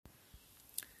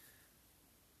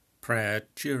Prayer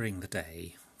during the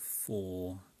day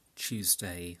for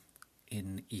Tuesday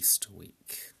in Easter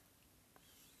week.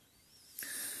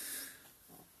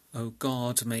 O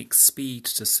God, make speed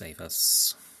to save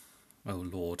us. O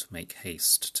Lord, make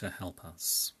haste to help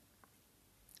us.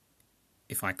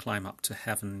 If I climb up to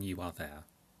heaven, you are there.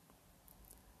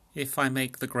 If I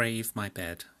make the grave my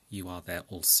bed, you are there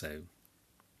also.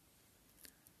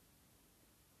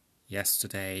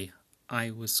 Yesterday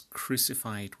I was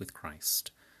crucified with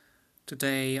Christ.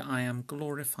 Today I am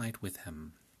glorified with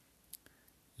him.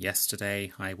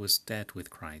 Yesterday I was dead with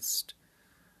Christ.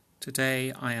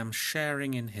 Today I am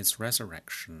sharing in his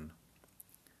resurrection.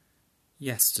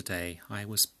 Yesterday I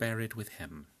was buried with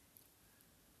him.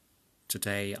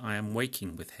 Today I am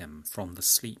waking with him from the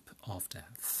sleep of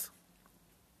death.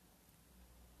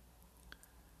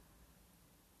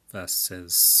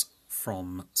 Verses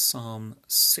from Psalm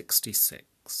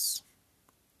 66.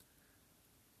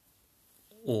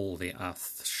 All the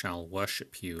earth shall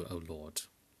worship you, O Lord.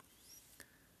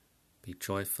 Be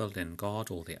joyful in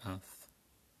God, all the earth.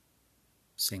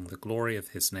 Sing the glory of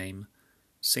his name.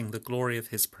 Sing the glory of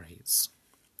his praise.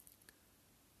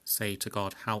 Say to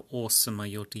God, how awesome are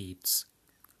your deeds.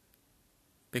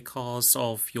 Because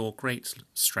of your great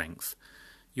strength,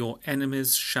 your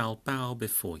enemies shall bow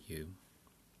before you.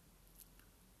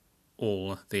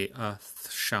 All the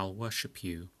earth shall worship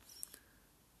you.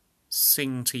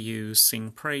 Sing to you,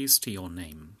 sing praise to your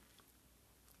name.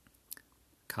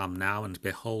 Come now and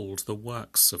behold the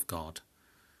works of God.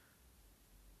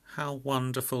 How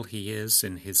wonderful he is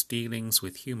in his dealings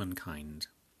with humankind.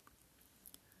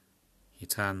 He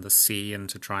turned the sea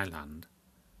into dry land.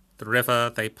 The river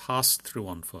they passed through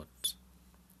on foot.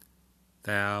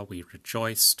 There we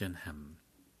rejoiced in him.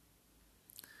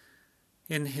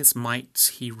 In his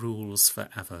might he rules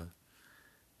forever.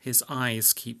 His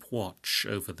eyes keep watch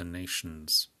over the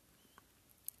nations.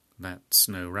 Let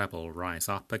no rebel rise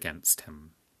up against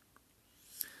him.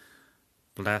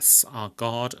 Bless our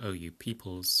God, O you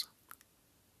peoples.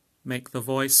 Make the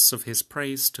voice of his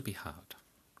praise to be heard.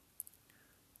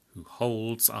 Who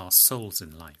holds our souls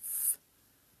in life,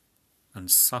 and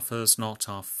suffers not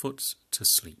our foot to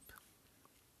sleep.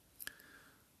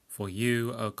 For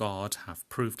you, O God, have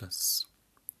proved us.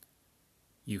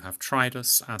 You have tried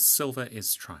us as silver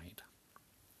is tried.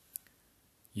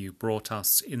 You brought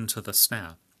us into the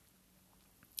snare.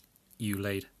 You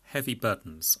laid heavy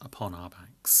burdens upon our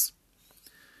backs.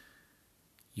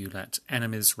 You let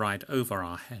enemies ride over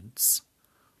our heads.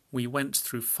 We went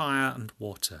through fire and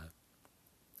water.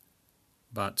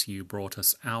 But you brought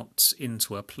us out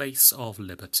into a place of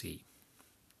liberty.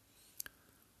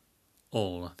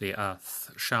 All the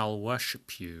earth shall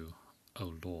worship you,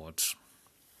 O Lord.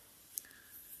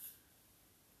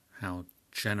 How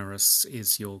generous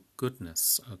is your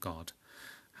goodness, O God.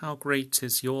 How great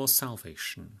is your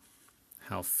salvation.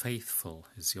 How faithful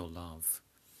is your love.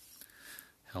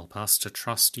 Help us to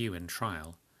trust you in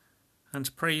trial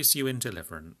and praise you in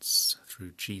deliverance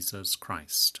through Jesus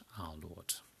Christ our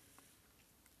Lord.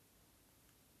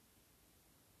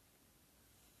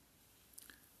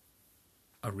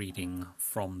 A reading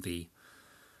from the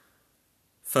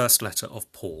first letter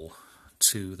of Paul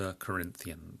to the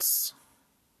Corinthians,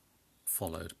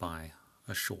 followed by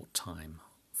a short time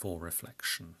for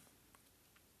reflection.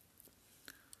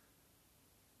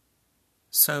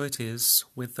 So it is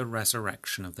with the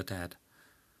resurrection of the dead.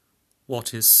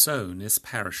 What is sown is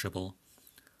perishable.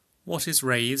 What is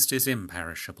raised is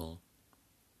imperishable.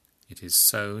 It is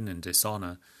sown in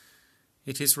dishonour.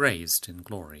 It is raised in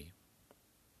glory.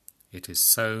 It is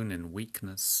sown in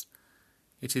weakness.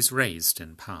 It is raised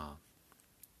in power.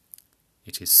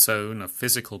 It is sown a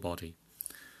physical body.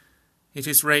 It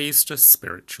is raised a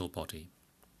spiritual body.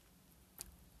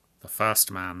 The first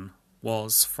man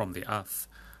was from the earth,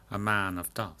 a man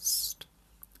of dust.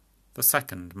 The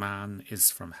second man is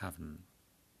from heaven.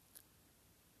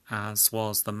 As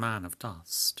was the man of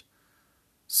dust,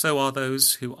 so are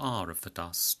those who are of the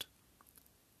dust.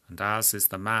 And as is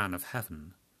the man of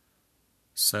heaven,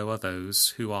 so are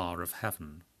those who are of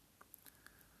heaven.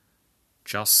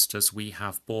 Just as we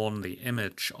have borne the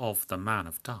image of the man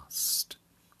of dust,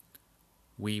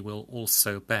 we will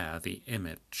also bear the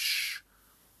image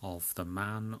of the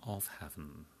man of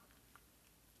heaven.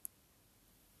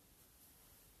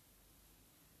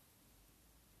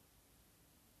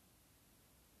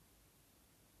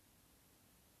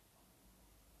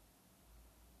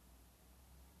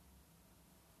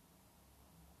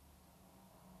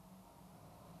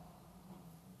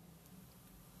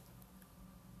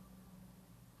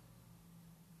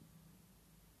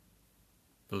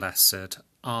 Blessed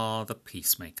are the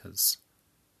peacemakers,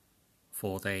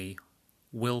 for they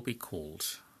will be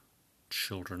called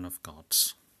children of God.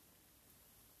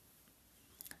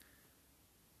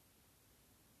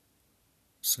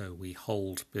 So we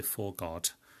hold before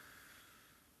God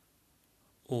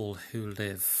all who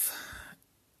live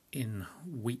in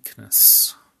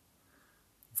weakness,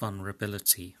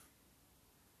 vulnerability,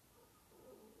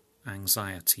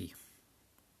 anxiety,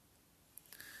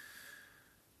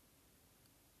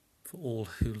 for all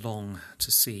who long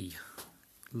to see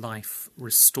life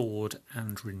restored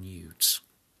and renewed,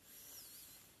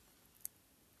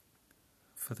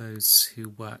 for those who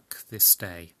work this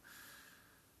day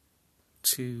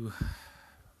to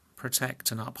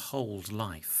protect and uphold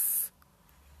life,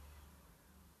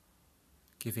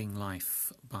 giving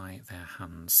life by their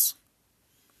hands,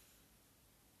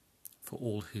 for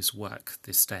all whose work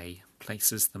this day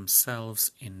places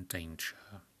themselves in danger,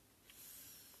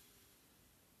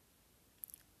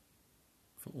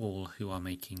 for all who are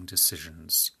making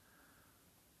decisions,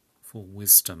 for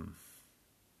wisdom,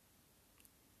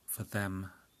 for them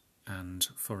and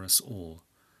for us all.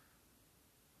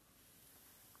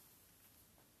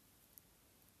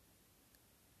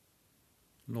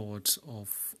 Lord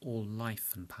of all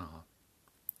life and power,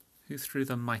 who through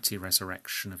the mighty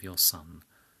resurrection of your Son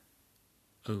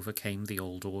overcame the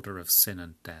old order of sin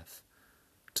and death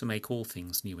to make all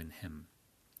things new in him,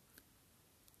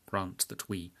 grant that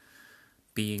we,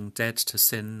 being dead to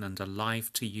sin and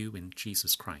alive to you in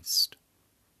Jesus Christ,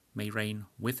 may reign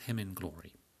with him in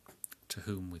glory, to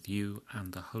whom with you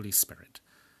and the Holy Spirit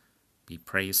be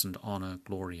praise and honour,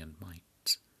 glory and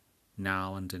might,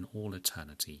 now and in all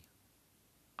eternity.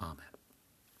 Amen.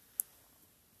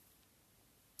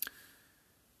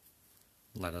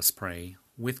 Let us pray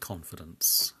with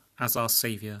confidence, as our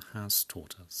Saviour has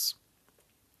taught us.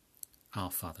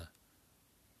 Our Father,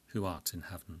 who art in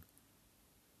heaven,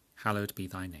 hallowed be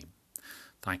thy name.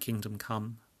 Thy kingdom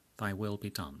come, thy will be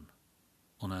done,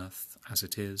 on earth as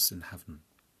it is in heaven.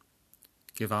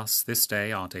 Give us this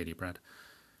day our daily bread,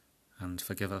 and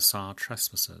forgive us our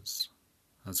trespasses,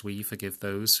 as we forgive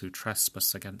those who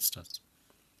trespass against us.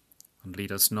 And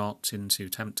lead us not into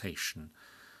temptation,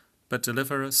 but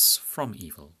deliver us from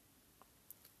evil.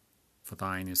 For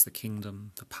thine is the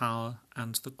kingdom, the power,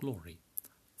 and the glory,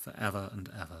 for ever and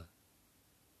ever.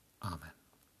 Amen.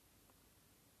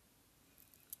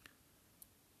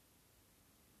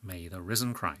 May the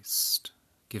risen Christ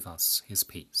give us his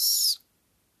peace.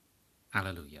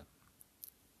 Alleluia.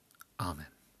 Amen.